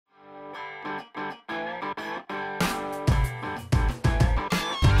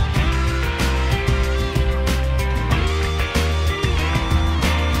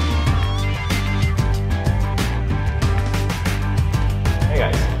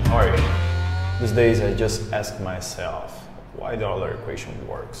These days I just ask myself why the Euler equation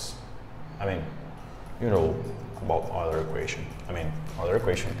works. I mean, you know about Euler equation. Euler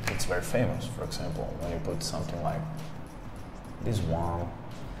equation, it's very famous. For example, when you put something like this 1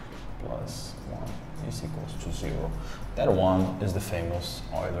 plus 1 is equals to 0. That one is the famous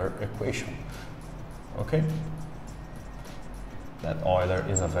Euler equation. Okay? That Euler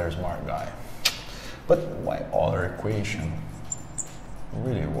is a very smart guy. But why Euler equation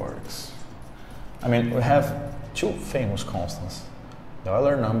really works? We have two famous constants. The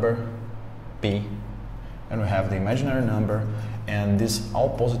Euler number, p, and we have the imaginary number, and these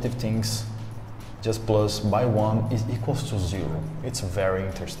all positive things just plus by 1 is equals to 0. It's very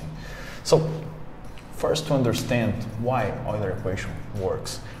interesting. So, first, to understand why Euler equation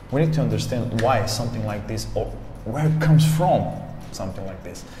works, we need to understand why something like this, or where it comes from, something like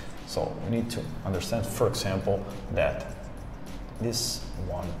this. So, we need to understand, for example, that this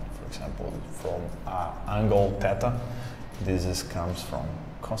one, for example, from angle theta, comes from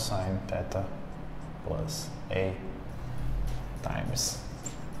cosine theta plus a times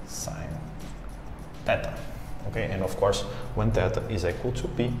sine theta. Okay, and of course, when theta is equal to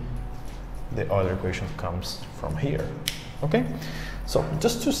p, the Euler equation comes from here. Okay, so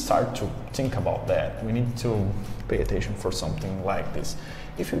just to start to think about that, we need to pay attention for something like this.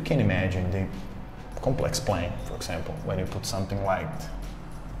 If you can imagine the complex plane, for example, when you put something like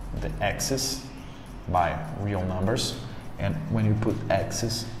the axis by real numbers, and when you put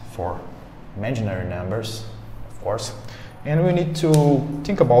axis for imaginary numbers, of course, and we need to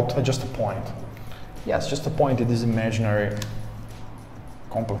think about just a point. Yes, just a point in this imaginary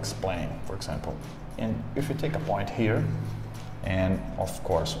complex plane, for example. And if you take a point here, and of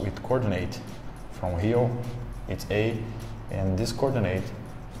course with coordinate from here, it's A, and this coordinate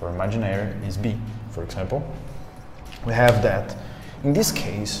for imaginary is B, for example, we have that. In this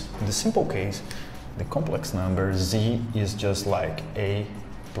case, in the simple case, the complex number Z is just like A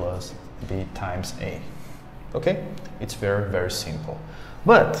plus B times A. Okay? It's very, very simple.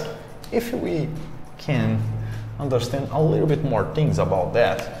 But if we can understand a little bit more things about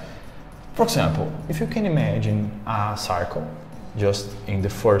that, for example, if you can imagine a circle just in the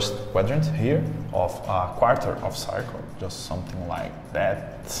first quadrant here of a quarter of circle, just something like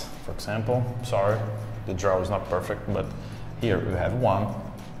that, for example. Sorry, the draw is not perfect, but here you have 1,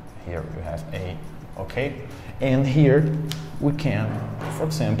 here you have A, okay? And here we can, for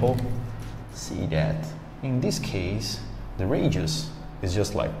example, see that in this case the radius is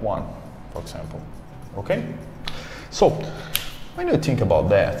just like 1, for example, okay? So when you think about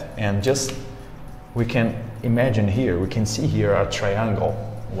that, and just we can imagine here, we can see here a triangle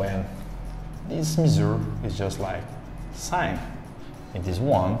when this measure is just like sine, and this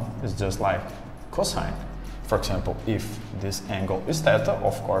one is just like cosine. For example, if this angle is theta,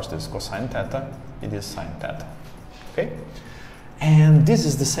 of course this cosine theta, it is sine theta, okay? And this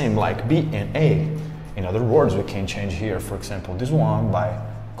is the same like B and A. In other words, we can change here, for example, this one by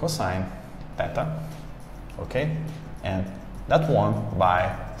cosine theta, okay? And that one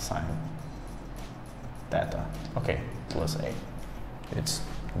by sine theta, okay, plus A. It's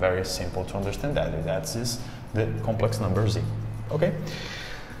very simple to understand that. That is the complex number Z, okay?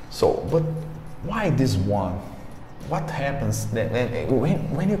 So, but why this one? What happens then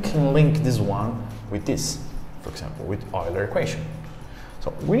when you can link this one with this, for example, with Euler equation?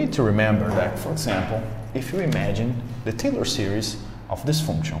 So we need to remember that, for example, if you imagine the Taylor series of this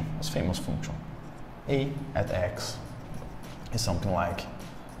function, this famous function, a at x is something like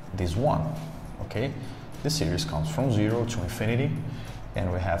this one, okay? The series comes from 0 to infinity,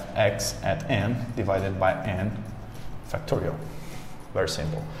 and we have x at n divided by n factorial. Very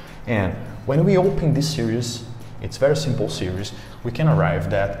simple. And when we open this series, it's very simple series, we can arrive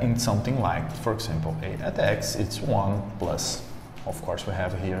that in something like, for example, a at x, it's 1 plus, of course we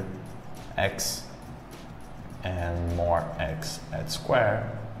have here x and more x at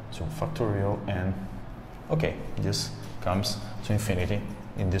square to factorial, and okay, this comes to infinity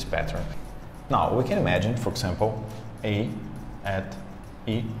in this pattern. Now we can imagine, for example, a at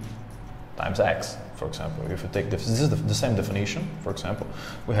e times x. For example, if you take this is the same definition, for example,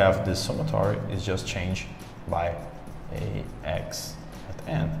 we have this summatory is just changed by a x at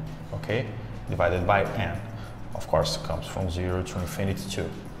n, okay, divided by n. Of course, it comes from 0 to infinity 2.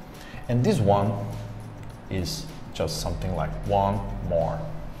 And this one is just something like 1 more,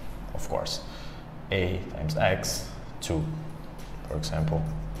 of course, a times x, 2, for example,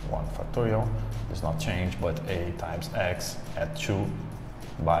 1 factorial is not changed, but a times x at 2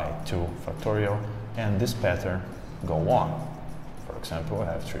 by 2 factorial, and this pattern go on. For example, we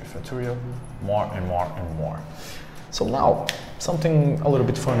have 3 factorial, more and more and more. So now something a little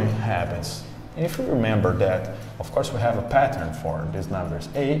bit funny happens. And if you remember that, of course, we have a pattern for these numbers.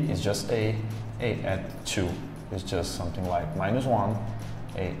 A is just A at 2 is just something like -1,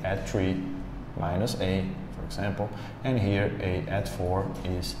 A at 3, minus A, for example, and here A at 4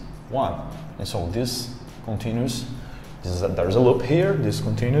 is 1. And so this continues, there's a loop here, this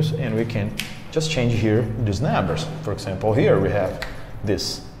continues, and we can just change here these numbers. For example, here we have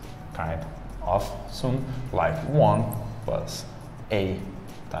this kind of sum, like 1 plus A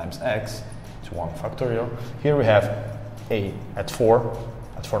times X to 1 factorial. Here we have A at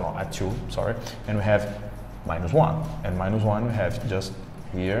 2, sorry, and we have -1, and -1 we have just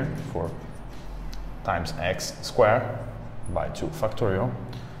here for times X squared by 2 factorial,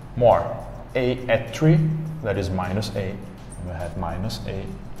 more A at 3, that is minus A, and we have minus A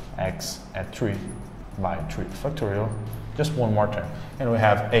X at 3 by 3 factorial, just one more term, and we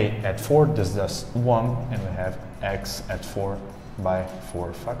have A at 4, this is just 1, and we have X at 4 by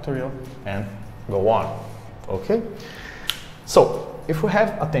 4 factorial, and go on. Okay, so if we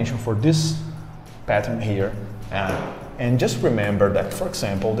have attention for this pattern here, and just remember that, for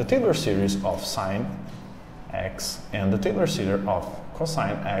example, the Taylor series of sine x and the Taylor series of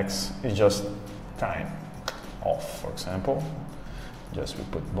cosine x is just kind of, for example, just we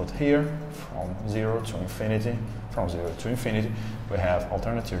put both here from 0 to infinity. From 0 to infinity, we have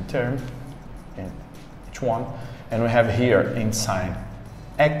alternative term in each one, and we have here in sine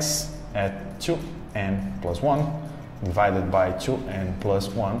x at 2n plus 1 divided by 2n plus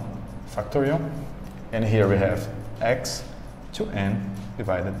 1 factorial, and here we have x 2n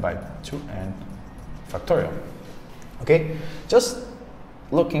divided by 2n factorial. Okay, just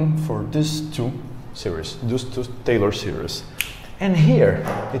looking for these two series, these two Taylor series. And here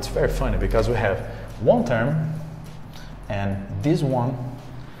it's very funny because we have one term and this one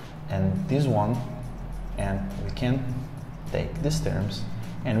and this one, and we can take these terms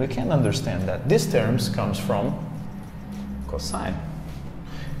and we can understand that these terms comes from cosine.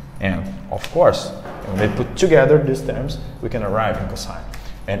 And of course, when we put together these terms, we can arrive in cosine.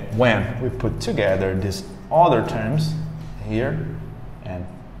 And when we put together these other terms here and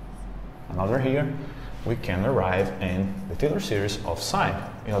another here, we can arrive in the Taylor series of sine.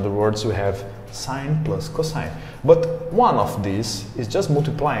 In other words, we have sine plus cosine. But one of these is just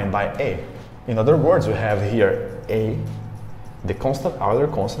multiplying by a. In other words, we have here a, the constant, Euler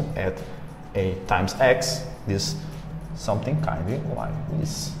constant at a times x, this something kind of like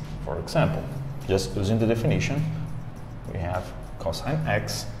this. For example, just using the definition, we have cosine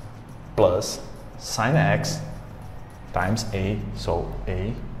x plus sine x times a, so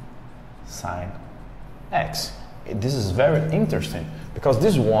a sine x. This is very interesting because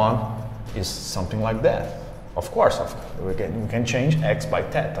this one is something like that. Of course, we can change x by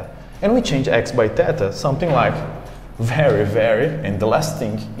theta, and we change x by theta something like very, and the last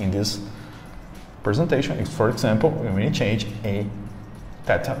thing in this presentation is, for example, when we change a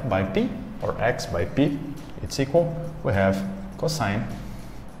theta by p or x by p, it's equal, we have cosine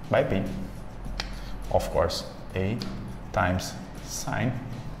by p, of course, a times sine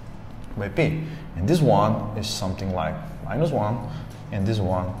by p. And this one is something like -1, and this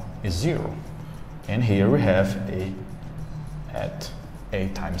one is 0. And here we have a at a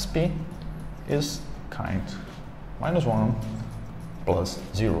times p is kind -1 plus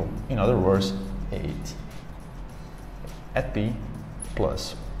 0. In other words, 8 at p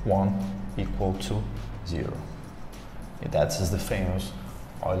plus 1 equal to 0. That is the famous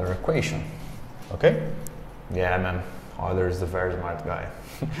Euler equation. Okay? Yeah, man. Euler is the very smart guy.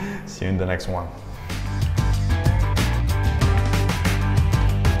 See you in the next one.